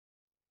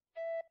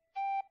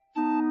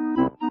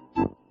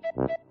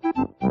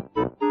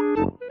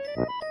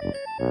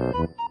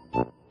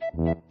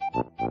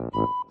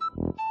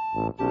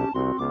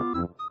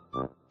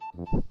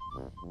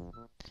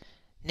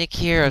Nick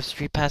here of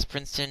StreetPass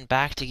Princeton,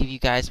 back to give you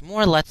guys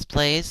more Let's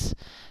Plays.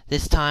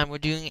 This time we're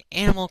doing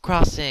Animal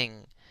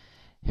Crossing.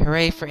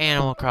 Hooray for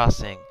Animal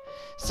Crossing.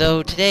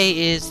 So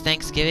today is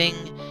Thanksgiving,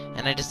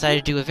 and I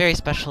decided to do a very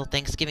special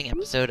Thanksgiving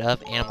episode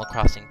of Animal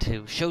Crossing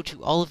to show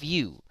to all of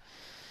you.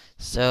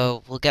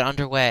 So we'll get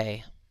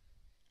underway.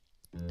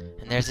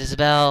 And there's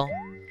Isabel.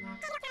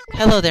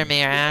 Hello there,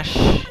 Mayor Ash.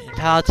 In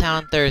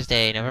Palatown,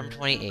 Thursday, November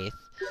 28th.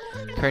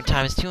 Current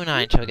time is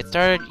 2:09. Shall we get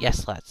started?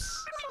 Yes, let's.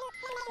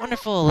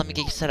 Wonderful, let me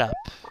get you set up.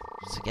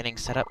 So getting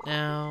set up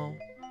now.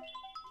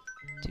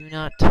 Do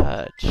not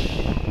touch.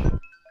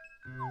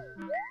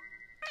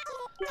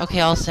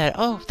 Okay, all set.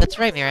 Oh, that's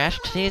right, Mayor Ash.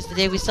 Today is the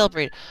day we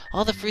celebrate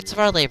all the fruits of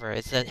our labor.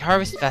 It's the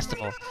Harvest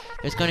Festival.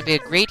 There's going to be a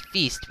great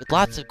feast with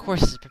lots of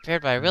courses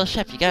prepared by a real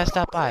chef. You gotta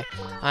stop by.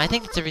 I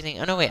think that's everything.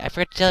 Oh no, wait, I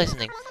forgot to tell you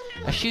something.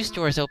 A shoe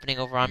store is opening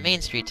over on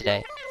Main Street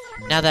today.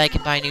 Now that I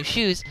can buy new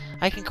shoes,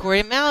 I can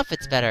coordinate my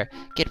outfits better.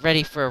 Get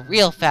ready for a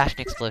real fashion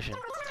explosion.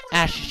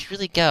 Ash, you should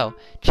really go.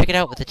 Check it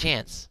out with a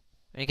chance.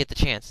 When you get the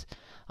chance.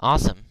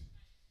 Awesome.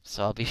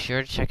 So I'll be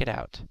sure to check it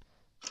out.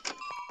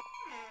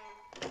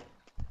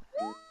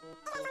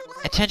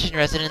 Attention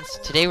residents,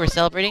 today we're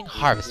celebrating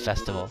Harvest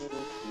Festival.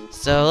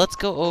 So let's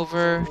go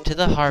over to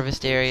the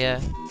harvest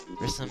area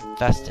for some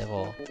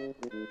festival.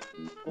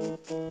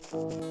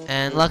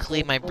 And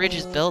luckily my bridge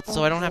is built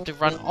so I don't have to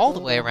run all the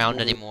way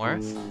around anymore,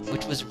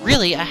 which was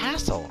really a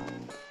hassle.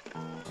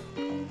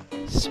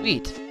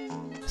 Sweet.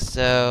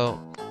 So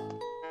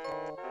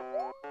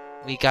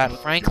we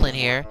got Franklin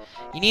here.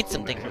 You need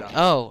something from me.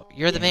 Oh,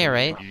 you're the mayor,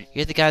 right?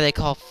 You're the guy they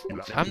call...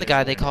 I'm the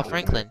guy they call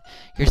Franklin.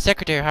 Your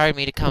secretary hired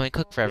me to come and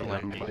cook for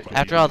everyone.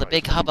 After all, the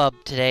big hubbub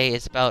today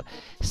is about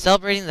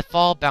celebrating the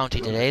fall bounty.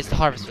 Today is the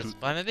harvest festival,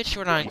 but I'm a bit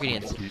short on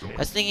ingredients. I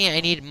was thinking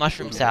I need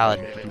mushroom salad,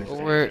 but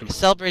we're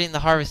celebrating the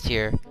harvest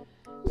here.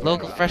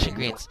 Local fresh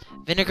ingredients.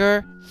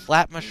 Vinegar,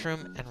 flat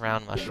mushroom, and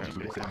round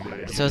mushroom.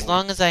 So as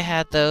long as I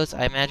had those,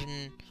 I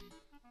imagine...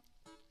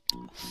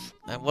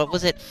 what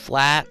was it?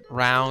 Flat,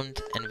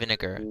 round, and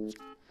vinegar.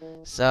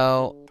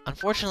 So,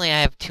 unfortunately, I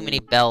have too many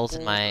bells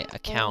in my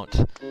account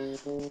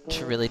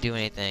to really do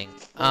anything.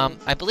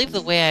 I believe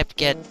the way I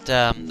get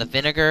the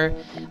vinegar,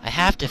 I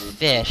have to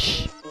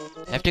fish.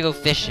 I have to go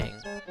fishing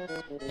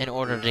in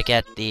order to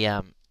get the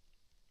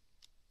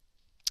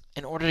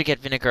in order to get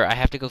vinegar, I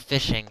have to go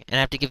fishing, and I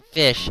have to give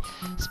fish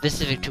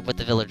specific to what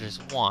the villagers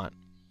want.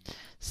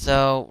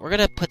 So, we're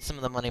gonna put some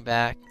of the money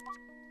back.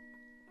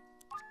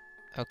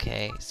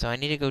 Okay, so I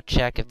need to go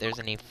check if there's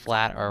any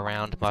flat or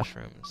round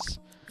mushrooms.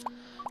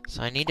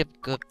 So I need to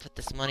go put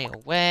this money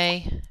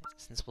away,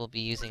 since we'll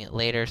be using it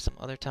later some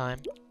other time.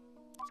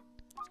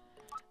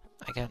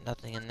 I got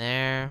nothing in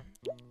there.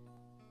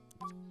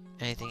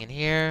 Anything in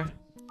here?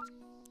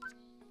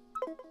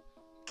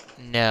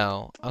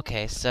 No.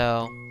 Okay,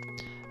 so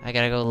I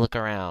gotta go look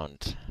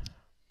around.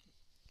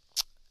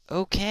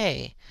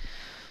 Okay.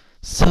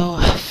 So,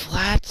 a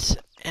flat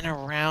and a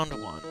round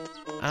one.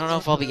 I don't know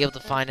if I'll be able to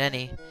find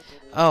any.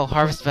 Oh,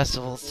 Harvest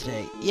Festival's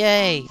today.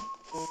 Yay!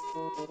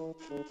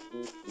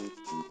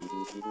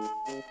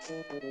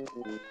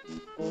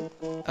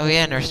 Oh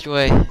yeah, Nurse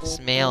Joy,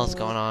 some mail is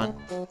going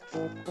on.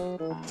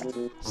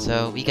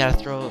 So, we gotta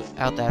throw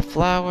out that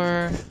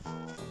flower.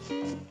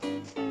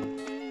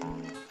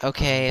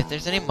 Okay, if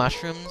there's any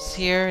mushrooms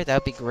here, that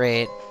would be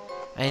great.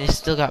 I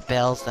still got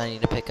bells that I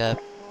need to pick up.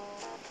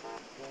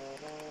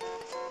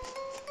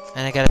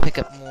 And I gotta pick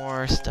up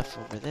more stuff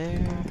over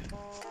there.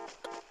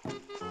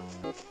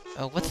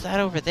 Oh, what's that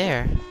over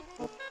there?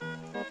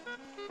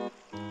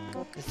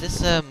 Is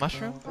this a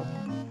mushroom?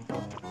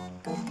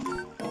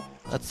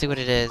 Let's see what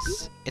it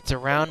is. It's a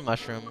round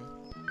mushroom.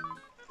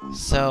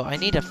 So, I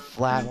need a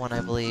flat one, I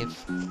believe.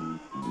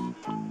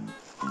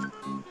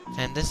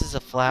 And this is a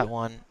flat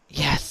one.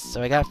 Yes!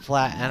 So I got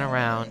flat and a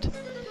round.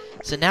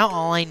 So now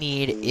all I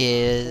need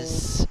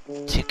is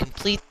to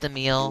complete the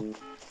meal,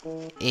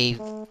 a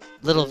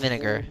little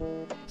vinegar.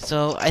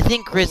 So, I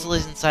think Grizzle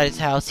is inside his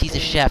house. He's a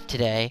chef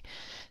today.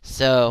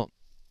 So,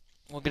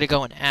 we're gonna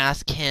go and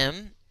ask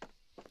him.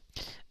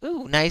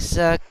 Ooh, nice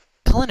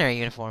culinary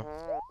uniform.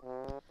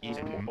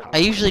 I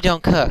usually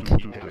don't cook,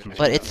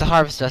 but it's the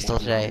Harvest Festival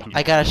today.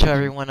 I gotta show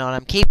everyone what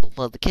I'm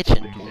capable of the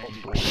kitchen.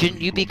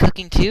 Shouldn't you be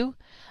cooking too?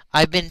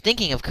 I've been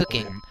thinking of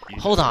cooking.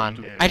 Hold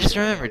on, I just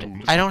remembered.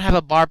 I don't have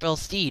a barbell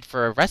steed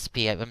for a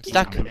recipe. I'm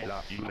stuck.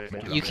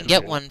 You can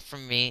get one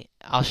from me.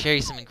 I'll share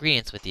you some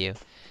ingredients with you.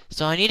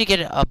 So I need to get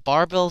a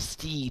barbell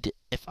steed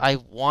if I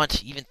want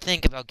to even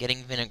think about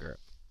getting vinegar.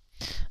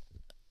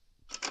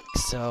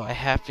 So I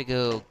have to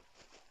go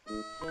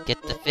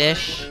get the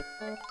fish,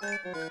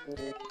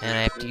 and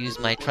I have to use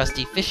my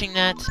trusty fishing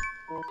net.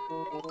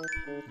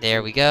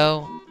 There we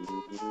go.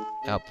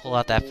 I'll pull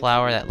out that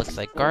flour that looks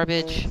like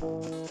garbage.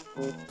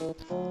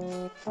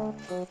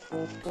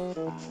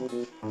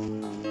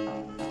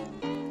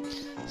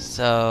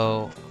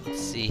 So,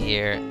 let's see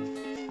here.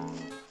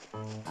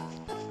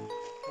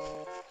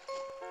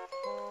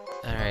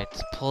 Alright,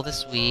 pull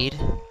this weed.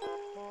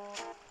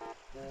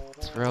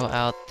 Throw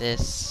out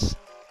this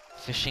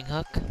fishing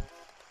hook.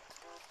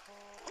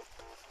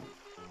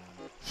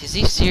 Does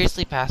he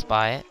seriously pass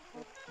by it?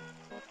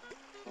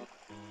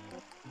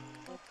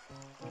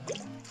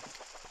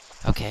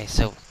 Okay,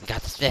 so we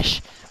got this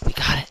fish. We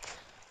got it.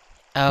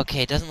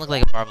 Okay, it doesn't look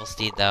like a barbel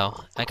steed,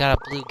 though. I got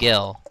a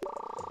bluegill.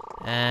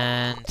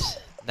 And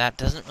that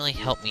doesn't really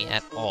help me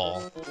at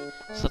all.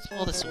 So let's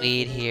pull this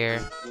weed here.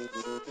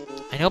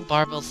 I know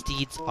barbel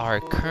steeds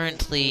are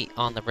currently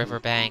on the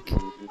riverbank,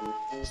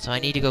 so I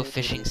need to go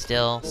fishing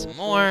still. Some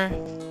more.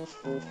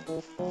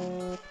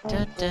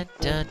 Dun, dun,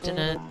 dun, dun,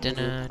 dun, dun,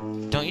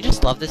 dun. Don't you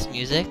just love this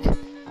music?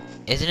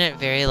 Isn't it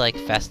very, like,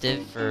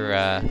 festive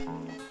for,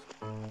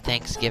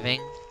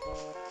 Thanksgiving?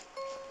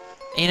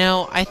 You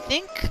know, I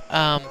think,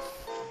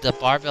 the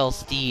barbel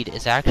steed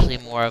is actually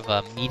more of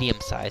a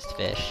medium-sized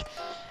fish.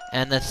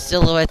 And the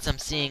silhouettes I'm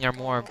seeing are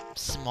more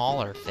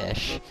smaller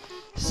fish.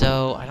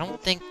 So I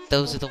don't think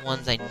those are the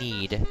ones I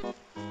need.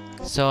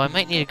 So I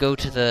might need to go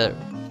to the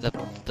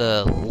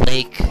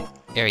lake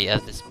area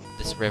of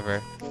this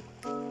river.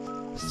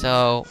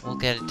 So we'll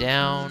get it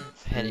down,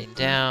 heading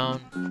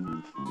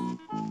down.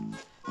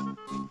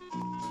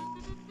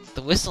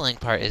 The whistling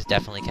part is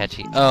definitely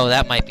catchy. Oh,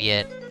 that might be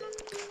it.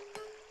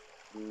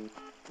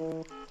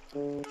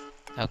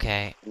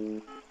 Okay.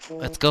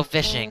 Let's go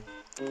fishing.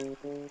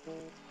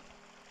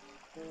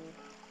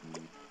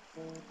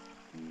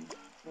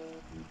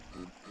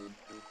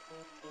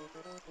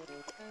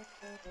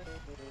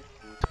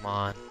 Come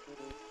on.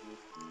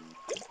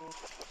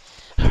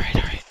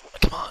 Alright.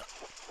 Come on.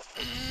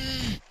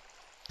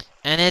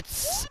 And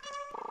it's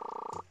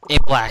a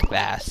black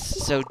bass.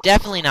 So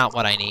definitely not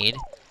what I need.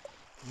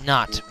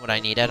 Not what I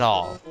need at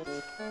all.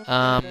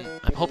 I'm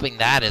hoping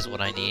that is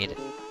what I need.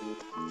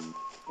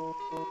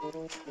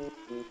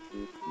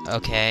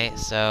 Okay,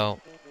 so...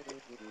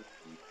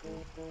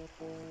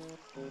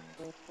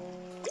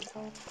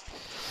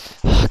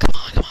 Oh,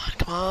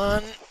 come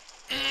on.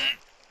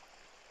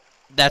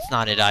 That's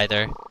not it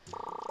either.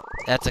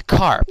 That's a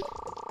carp.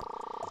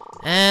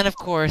 And of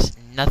course,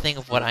 nothing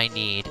of what I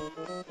need.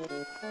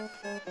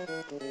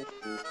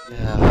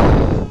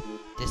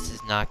 This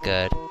is not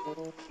good.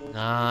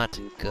 Not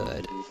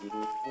good.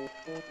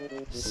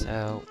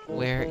 So,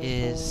 where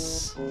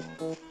is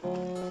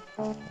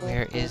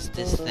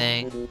this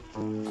thing?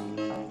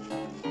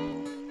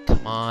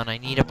 Come on, I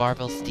need a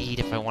barbel steed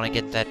if I want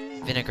to get that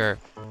vinegar.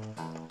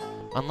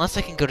 Unless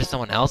I can go to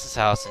someone else's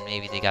house and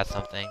maybe they got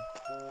something.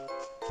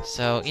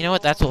 So, you know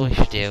what? That's what we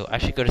should do. I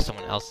should go to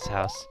someone else's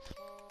house.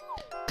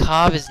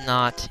 Cobb is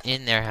not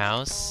in their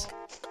house.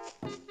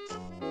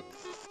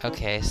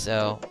 Okay,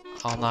 so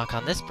I'll knock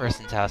on this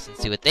person's house and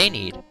see what they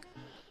need.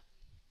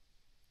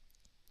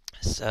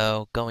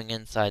 So, going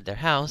inside their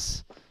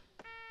house,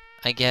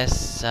 I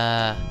guess,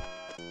 oh,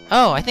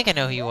 I think I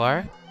know who you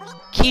are.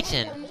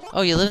 Keaton!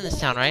 Oh, you live in this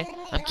town, right?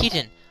 I'm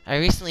Keaton. I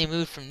recently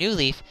moved from New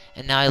Leaf,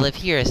 and now I live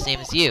here, same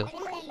as you.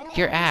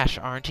 You're Ash,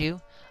 aren't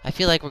you? I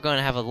feel like we're going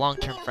to have a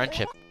long-term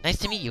friendship. Nice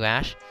to meet you,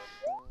 Ash.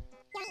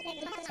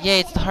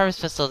 Yay, it's the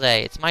Harvest Festival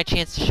day. It's my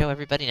chance to show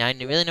everybody I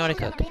really know how to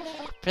cook.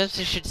 Perhaps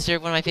I should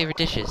serve one of my favorite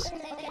dishes.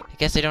 I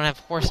guess I don't have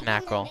horse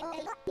mackerel.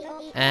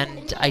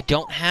 And I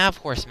don't have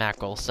horse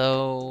mackerel,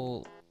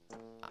 so...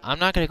 I'm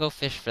not going to go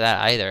fish for that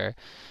either.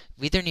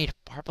 We either need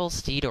barbel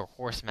steed or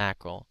horse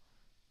mackerel.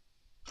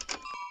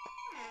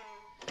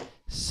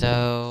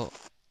 So...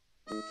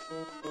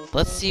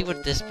 let's see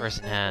what this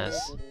person has.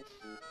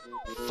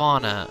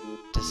 Fauna.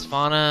 Does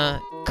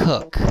Fauna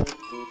cook?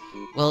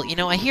 Well, you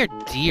know, I hear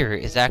deer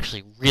is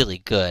actually really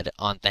good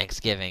on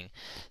Thanksgiving.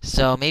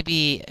 So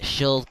maybe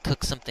she'll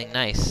cook something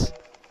nice.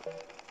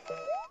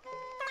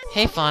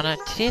 Hey Fauna,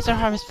 today's our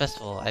Harvest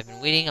Festival. I've been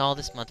waiting all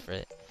this month for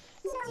it.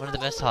 One of the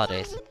best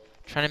holidays.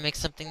 Trying to make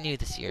something new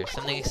this year.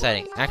 Something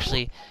exciting.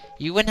 Actually,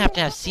 you wouldn't have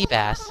to have sea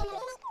bass.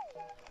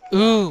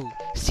 Ooh!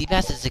 Sea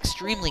bass is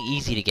extremely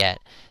easy to get.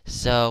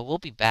 So, we'll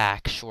be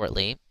back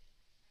shortly.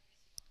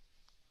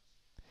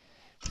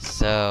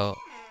 So...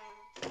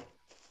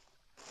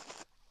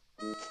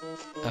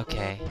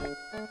 okay.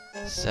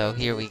 So,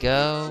 here we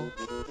go.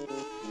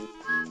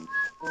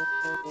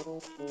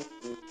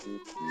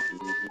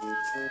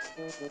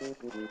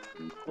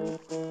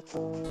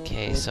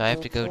 Okay, so I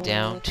have to go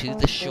down to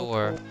the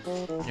shore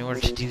in order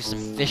to do some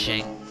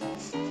fishing.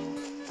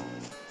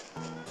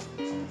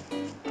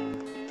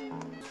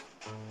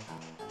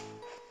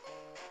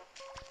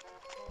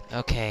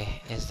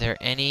 Okay, is there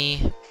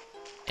any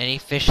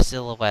fish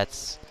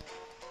silhouettes?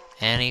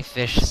 Any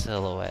fish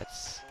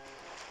silhouettes?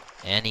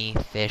 Any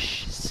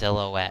fish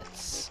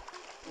silhouettes?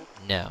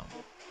 No.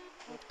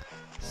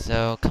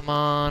 So, come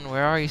on,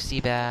 where are you, sea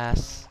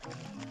bass?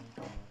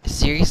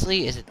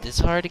 Seriously, is it this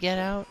hard to get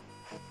out?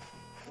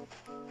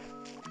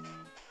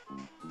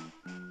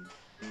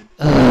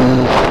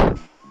 Ugh.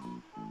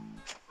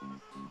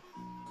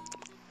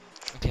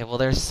 Okay, well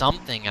there's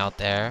something out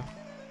there.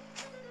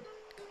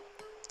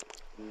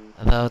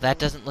 Although that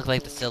doesn't look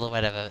like the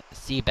silhouette of a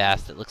sea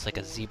bass, that looks like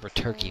a zebra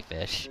turkey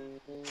fish.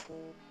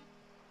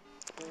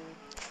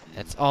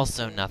 It's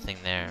also nothing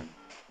there.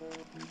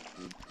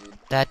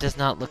 That does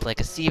not look like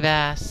a sea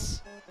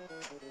bass.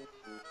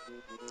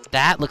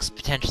 That looks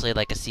potentially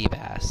like a sea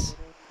bass.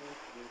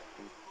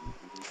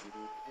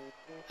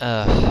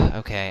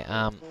 Okay,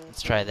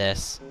 let's try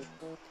this.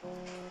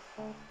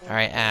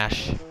 Alright,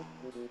 Ash.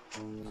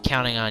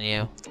 Counting on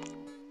you.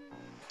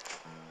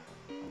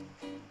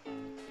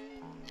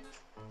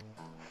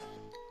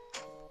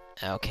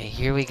 Okay,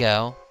 here we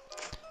go.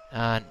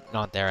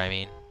 Not there, I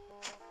mean.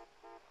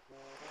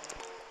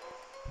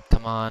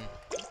 Come on.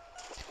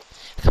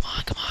 Come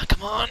on, come on,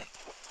 come on!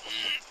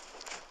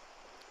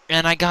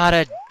 And I got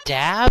a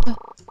dab?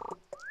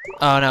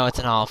 Oh no, it's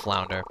an olive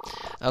flounder.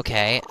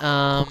 Okay,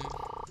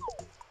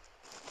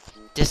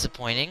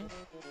 disappointing.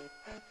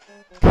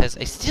 Because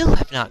I still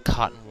have not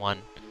caught one.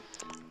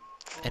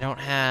 I don't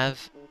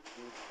have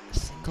a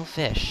single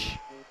fish.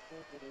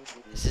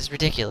 This is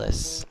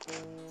ridiculous.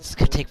 This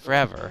could take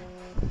forever.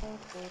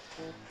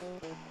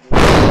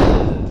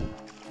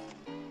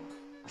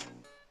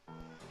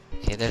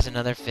 Okay, there's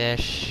another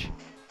fish.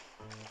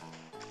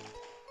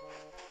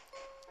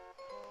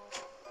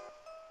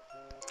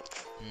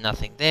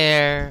 Nothing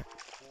there.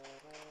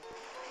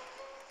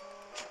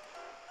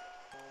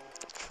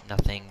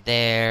 Nothing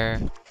there.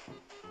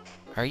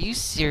 Are you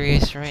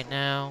serious right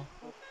now?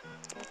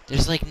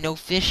 There's like no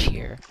fish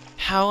here.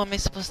 How am I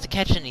supposed to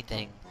catch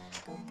anything?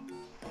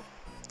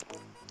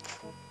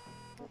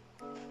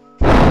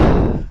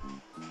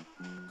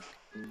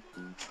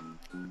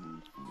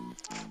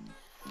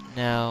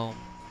 No.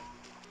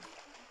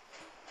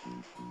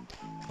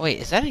 Wait,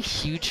 is that a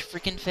huge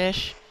freaking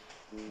fish?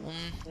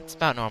 It's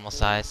about normal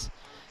size.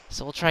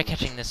 So we'll try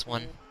catching this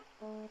one.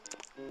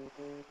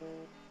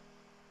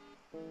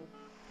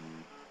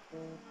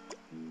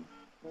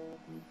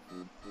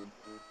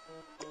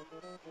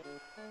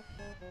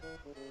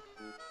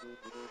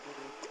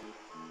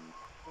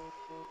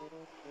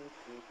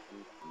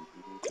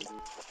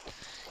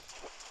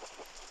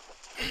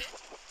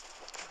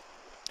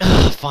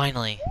 Ugh,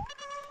 finally.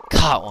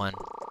 Caught one.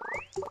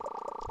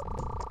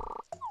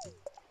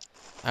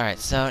 Alright,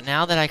 so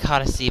now that I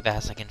caught a sea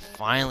bass, I can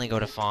finally go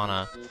to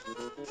fauna.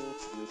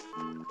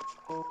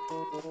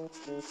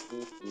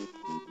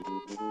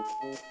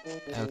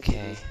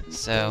 Okay,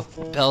 so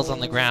bell's on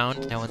the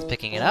ground, no one's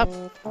picking it up.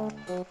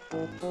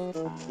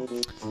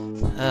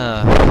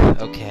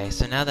 Okay,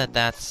 so now that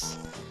that's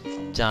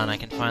done, I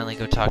can finally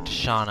go talk to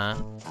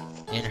Shauna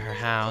in her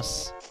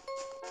house.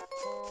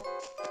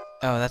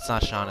 Oh, that's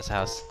not Shauna's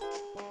house.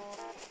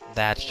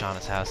 That's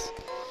Shauna's house.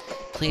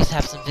 Please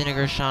have some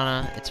vinegar,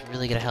 Shauna. It's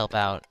really gonna help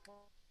out.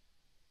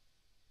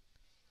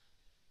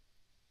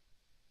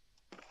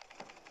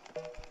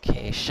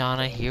 Okay,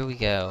 Shauna, here we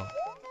go.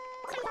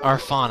 Or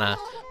fauna.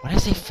 Why did I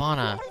say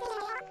fauna?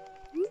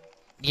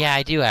 Yeah,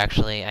 I do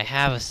actually. I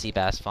have a sea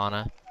bass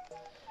fauna.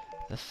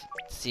 The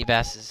sea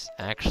bass is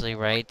actually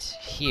right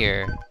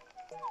here.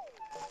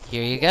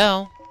 Here you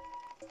go.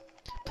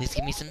 Please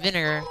give me some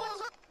vinegar.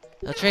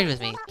 No, trade with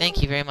me.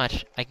 Thank you very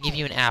much. I can give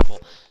you an apple.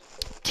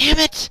 Damn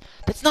it!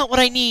 That's not what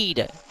I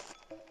need!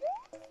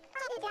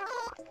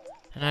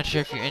 I'm not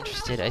sure if you're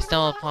interested. I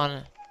stumbled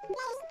upon...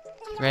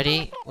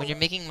 Ready? When you're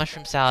making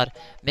mushroom salad,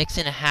 mix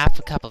in half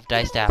a cup of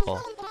diced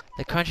apple.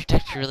 The crunchy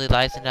texture really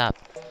lightens it up.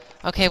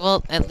 Okay,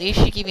 well, at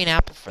least you gave me an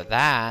apple for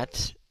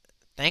that.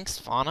 Thanks,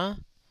 fauna.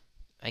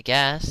 I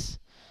guess.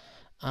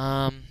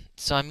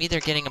 So I'm either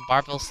getting a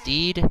barbell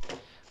steed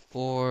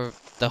or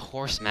the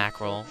horse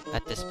mackerel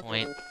at this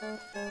point,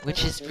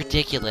 which is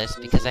ridiculous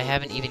because I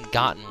haven't even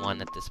gotten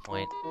one at this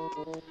point.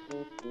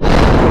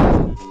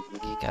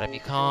 Okay, gotta be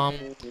calm.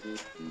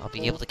 I'll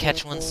be able to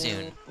catch one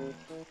soon.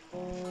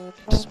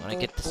 Just want to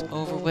get this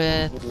over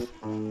with.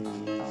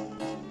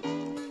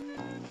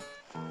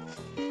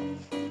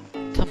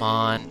 Come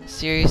on,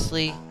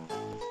 seriously?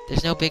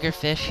 There's no bigger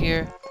fish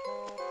here?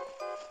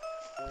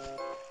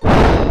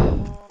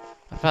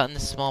 What about in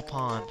this small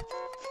pond?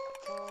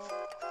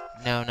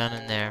 No, none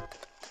in there.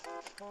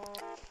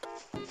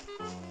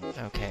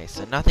 Okay,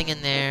 so nothing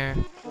in there.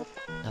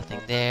 Nothing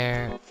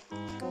there.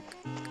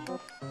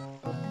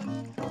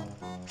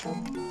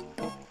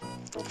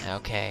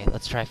 Okay,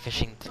 let's try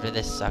fishing for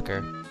this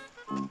sucker.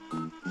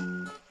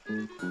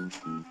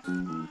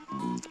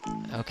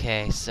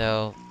 Okay,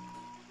 so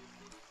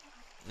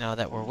now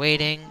that we're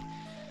waiting,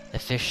 the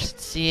fish should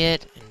see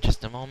it in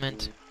just a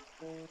moment.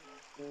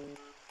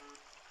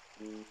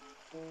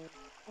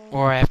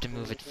 Or I have to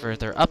move it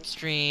further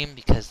upstream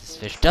because this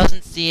fish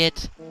doesn't see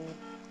it.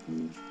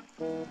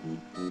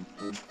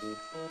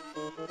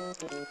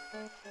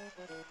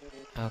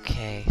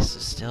 Okay, so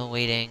still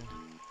waiting.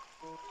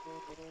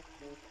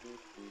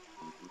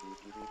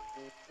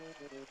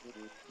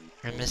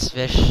 And this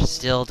fish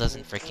still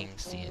doesn't freaking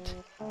see it.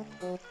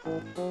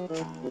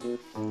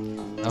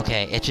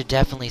 Okay, it should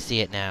definitely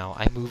see it now.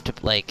 I moved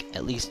up, like,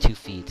 at least 2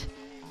 feet.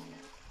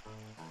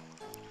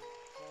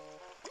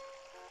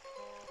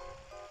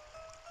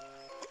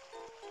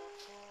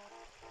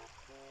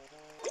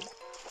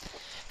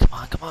 Come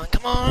on, come on,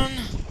 come on!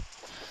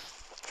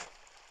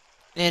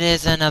 It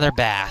is another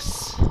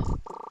bass.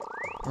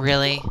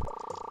 Really?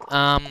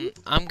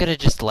 I'm gonna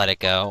just let it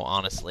go,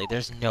 honestly.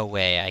 There's no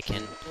way I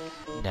can...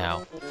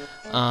 No.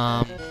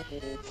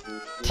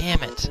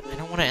 Damn it. I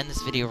don't want to end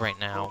this video right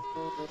now.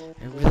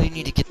 I really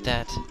need to get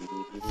that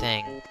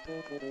thing.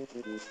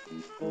 Hmm.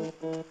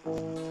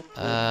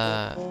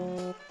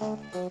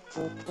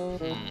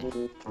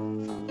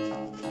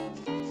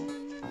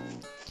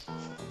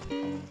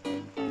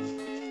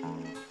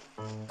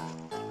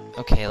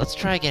 Okay, let's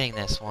try getting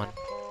this one.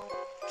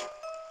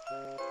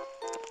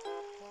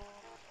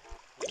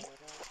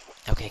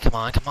 Okay, come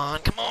on, come on,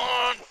 come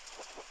on!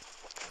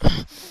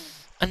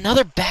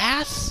 Another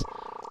bass?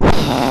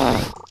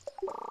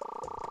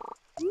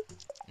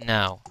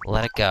 No,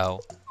 let it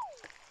go.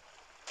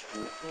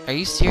 Are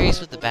you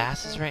serious with the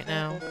basses right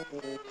now?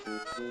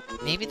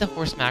 Maybe the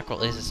horse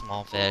mackerel is a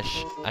small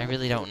fish. I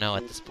really don't know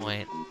at this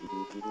point.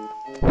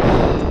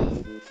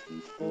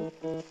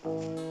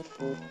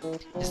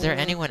 Is there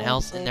anyone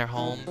else in their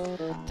home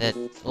that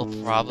will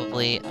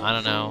probably, I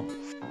don't know,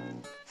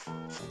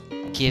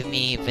 give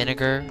me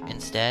vinegar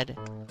instead?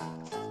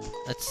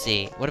 Let's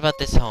see. What about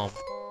this home?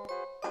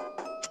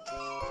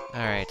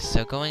 Alright,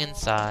 so going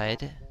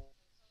inside.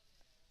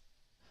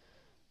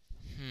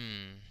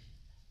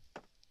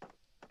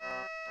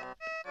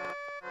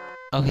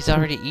 Oh, he's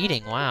already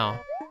eating. Wow.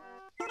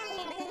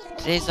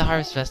 Today's the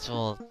Harvest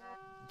Festival.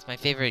 It's my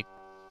favorite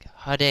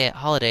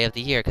holiday of the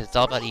year because it's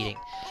all about eating.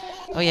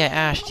 Oh yeah,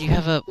 Ash, do you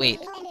have a...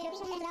 Wait.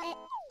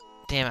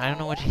 Damn, I don't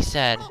know what he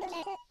said.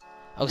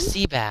 Oh,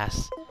 sea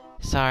bass.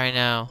 Sorry,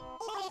 no.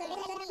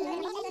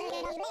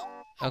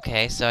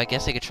 Okay, so I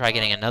guess I could try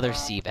getting another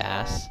sea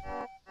bass.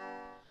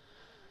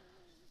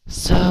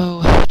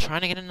 So,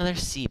 trying to get another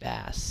sea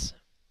bass.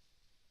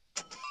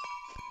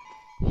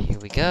 Here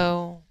we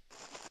go.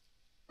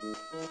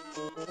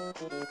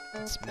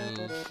 Let's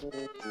move.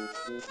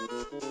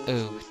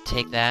 Ooh,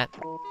 take that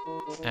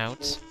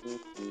out.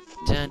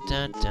 Dun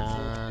dun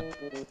dun.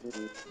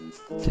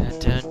 Dun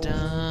dun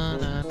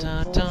dun dun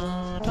dun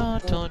dun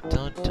dun dun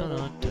dun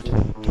dun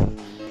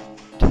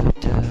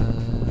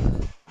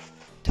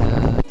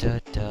dun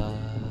dun dun.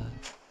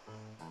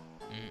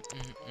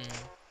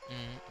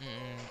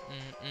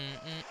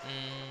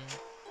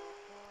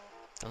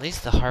 At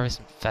least the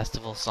Harvest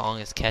Festival song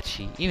is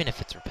catchy, even if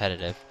it's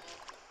repetitive.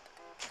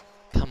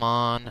 Come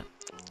on.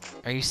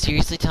 Are you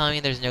seriously telling me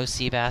there's no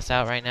sea bass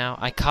out right now?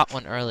 I caught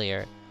one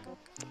earlier.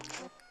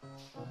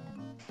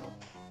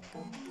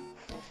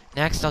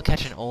 Next, I'll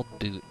catch an old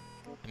boot.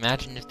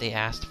 Imagine if they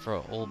asked for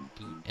an old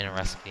boot in a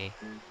recipe.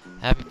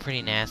 That'd be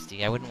pretty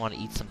nasty. I wouldn't want to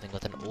eat something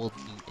with an old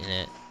boot in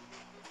it.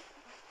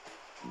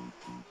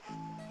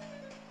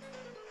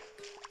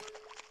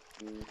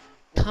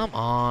 Come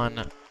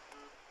on.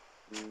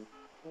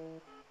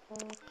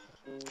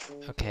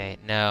 Okay,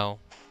 no.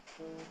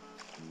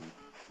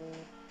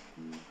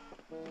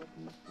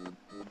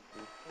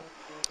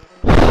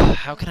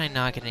 How can I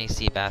not get any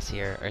sea bass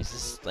here? Or is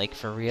this, like,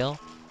 for real?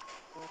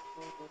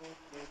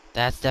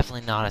 That's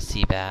definitely not a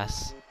sea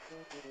bass.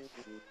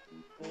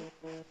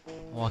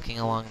 Walking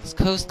along this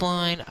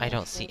coastline, I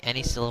don't see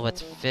any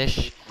silhouettes of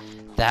fish.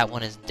 That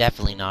one is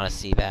definitely not a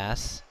sea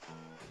bass.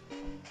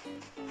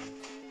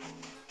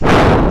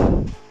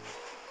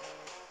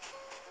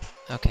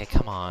 Okay,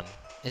 come on.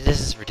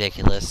 This is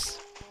ridiculous.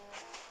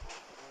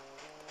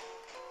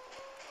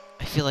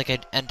 I feel like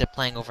I'd end up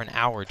playing over an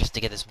hour just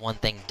to get this one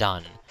thing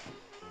done.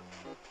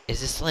 Is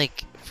this,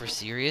 like, for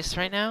serious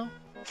right now?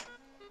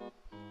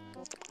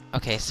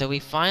 Okay, so we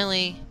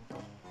finally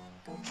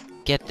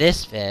get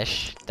this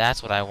fish.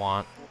 That's what I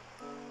want.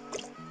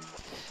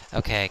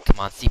 Okay, come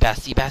on, sea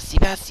bass, sea bass, sea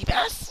bass, sea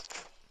bass!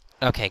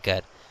 Okay,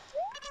 good.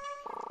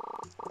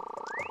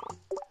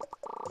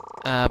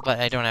 But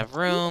I don't have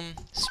room.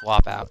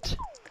 Swap out.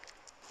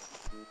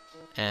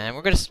 And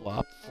we're gonna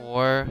swap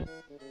for...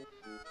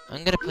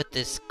 I'm gonna put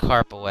this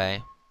carp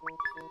away.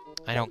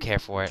 I don't care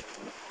for it.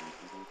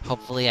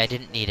 Hopefully I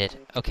didn't need it.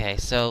 Okay,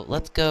 so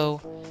let's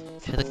go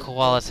to the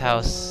koala's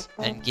house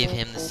and give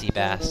him the sea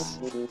bass.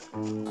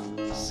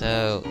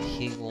 So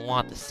he will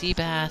want the sea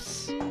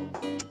bass.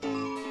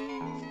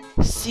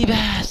 Sea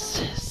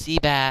bass! Sea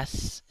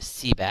bass!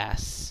 Sea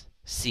bass!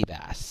 Sea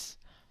bass.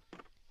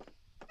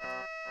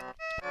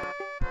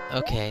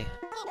 Okay.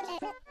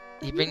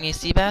 You bring me a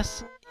sea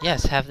bass?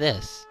 Yes, have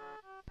this.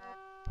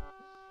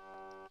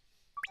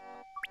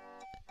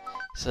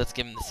 So let's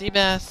give him the sea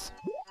bass.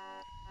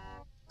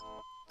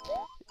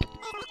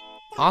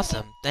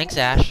 Awesome. Thanks,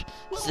 Ash.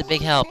 This is a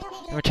big help.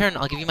 In return,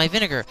 I'll give you my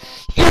vinegar.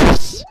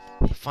 Yes!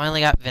 I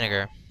finally got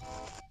vinegar.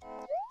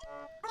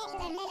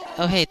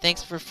 Oh, hey,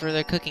 thanks for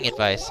further cooking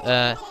advice.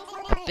 A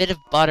bit of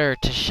butter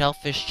to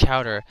shellfish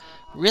chowder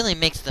really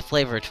makes the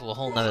flavor to a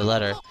whole nother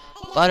letter.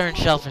 Butter and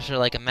shellfish are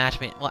like a match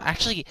made... Well,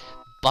 actually,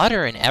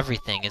 butter and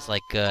everything is,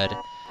 like, good.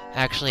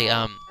 Actually,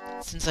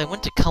 since I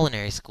went to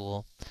culinary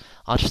school,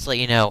 I'll just let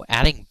you know,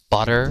 adding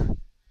butter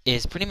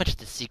is pretty much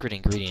the secret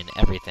ingredient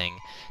in everything.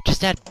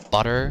 Just add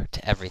butter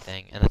to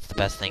everything, and that's the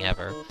best thing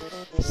ever.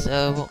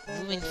 So,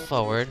 moving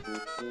forward...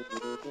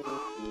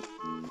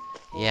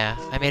 Yeah,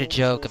 I made a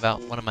joke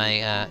about one of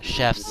my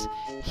chefs.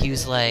 He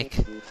was like,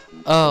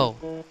 "Oh,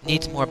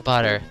 needs more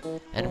butter,"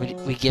 and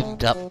we give him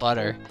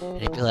butter,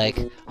 and he'd be like,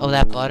 "Oh,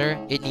 that butter?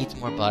 It needs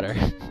more butter."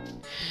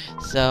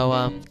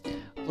 So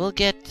we'll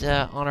get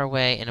on our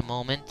way in a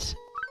moment.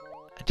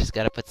 I just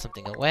gotta put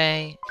something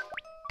away.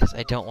 because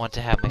I don't want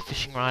to have my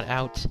fishing rod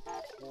out.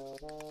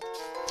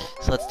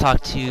 So let's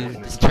talk to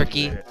this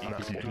turkey.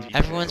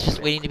 Everyone's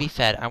just waiting to be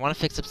fed. I want to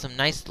fix up some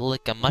nice,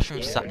 like a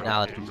mushroom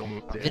salad.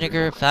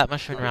 Vinegar, fat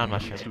mushroom, and round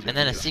mushroom. And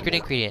then a secret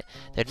ingredient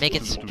that would make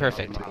it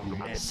perfect.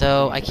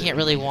 So I can't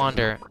really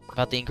wander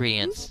about the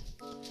ingredients.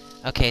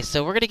 Okay,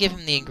 so we're going to give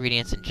him the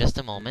ingredients in just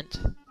a moment.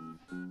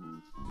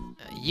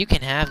 You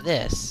can have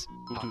this.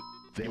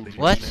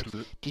 What?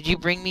 Did you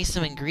bring me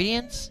some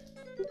ingredients?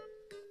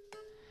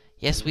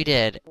 Yes, we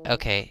did.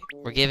 Okay,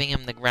 we're giving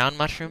him the round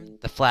mushroom,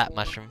 the flat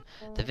mushroom,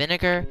 the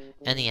vinegar,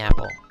 and the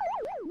apple.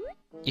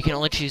 You can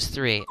only choose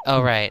 3.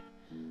 Oh, right.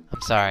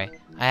 I'm sorry.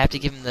 I have to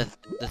give him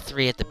the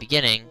 3 at the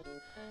beginning.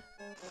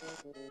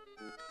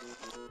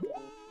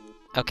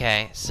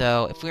 Okay,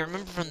 so if we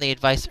remember from the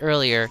advice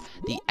earlier,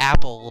 the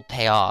apple will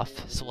pay off,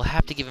 so we'll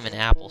have to give him an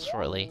apple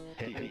shortly.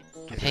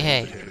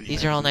 Hey,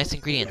 these are all nice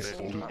ingredients.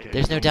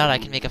 There's no doubt I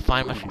can make a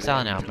fine mushroom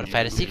salad now, but if I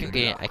had a secret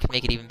ingredient, I could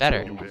make it even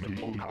better.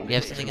 We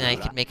have something that I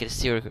could make it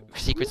a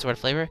secret sort of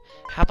flavor?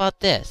 How about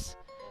this?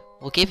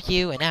 We'll give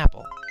you an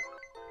apple.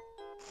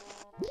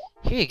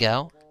 Here you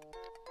go.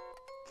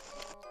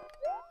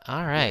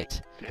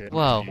 Alright.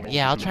 Whoa,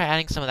 yeah, I'll try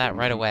adding some of that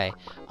right away.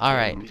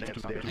 Alright.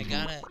 I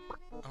got it.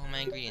 All my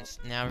ingredients.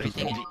 Now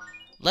everything.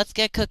 Let's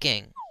get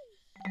cooking.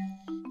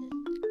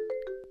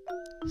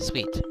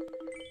 Sweet.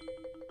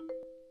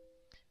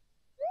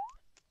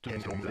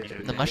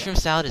 The mushroom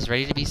salad is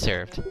ready to be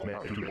served.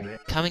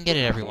 Come and get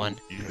it, everyone.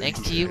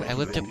 Thanks to you, I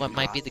whipped up what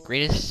might be the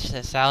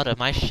greatest salad of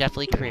my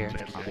chefly career.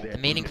 The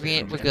main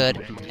ingredient were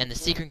good, and the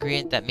secret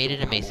ingredient that made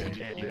it amazing.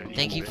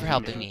 Thank you for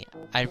helping me.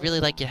 I'd really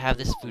like you to have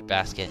this food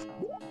basket.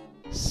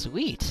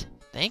 Sweet.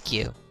 Thank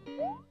you.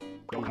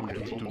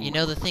 You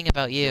know the thing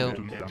about you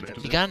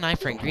got an eye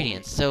for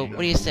ingredients, so what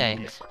do you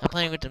say? I'm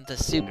planning with the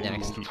soup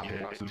next.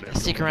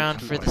 Stick around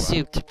for the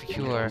soup to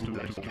procure.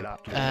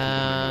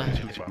 I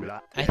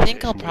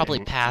think I'll probably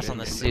pass on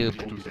the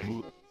soup.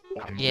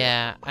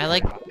 Yeah, I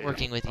like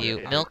working with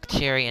you. Milk,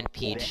 cherry, and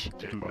peach.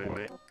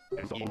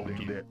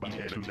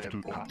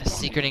 A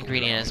secret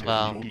ingredient as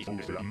well.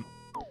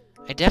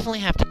 I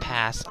definitely have to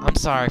pass. I'm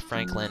sorry,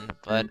 Franklin,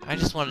 but I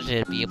just wanted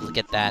to be able to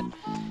get that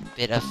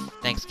bit of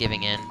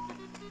Thanksgiving in.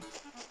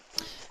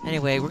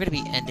 Anyway, we're going to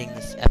be ending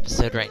this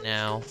episode right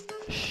now,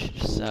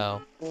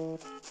 so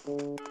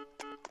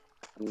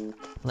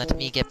let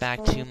me get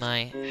back to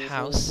my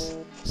house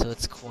so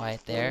it's quiet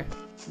there.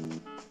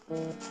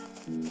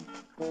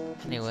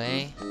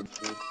 Anyway,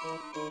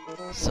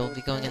 so we'll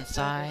be going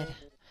inside.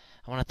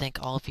 I want to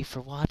thank all of you for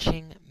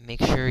watching.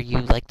 Make sure you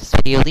like this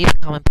video, leave a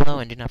comment below,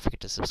 and do not forget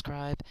to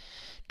subscribe.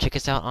 Check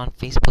us out on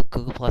Facebook,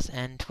 Google+,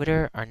 and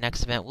Twitter. Our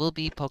next event will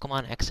be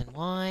Pokemon X and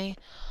Y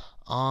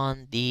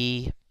on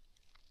the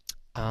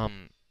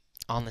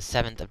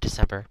 7th of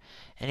December.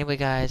 Anyway,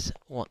 guys,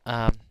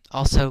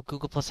 also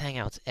Google Plus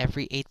Hangouts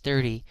every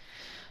 8:30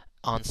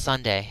 on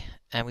Sunday,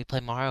 and we play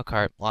Mario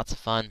Kart. Lots of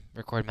fun.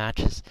 Record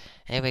matches.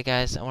 Anyway,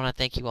 guys, I want to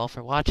thank you all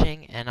for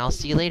watching, and I'll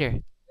see you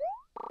later.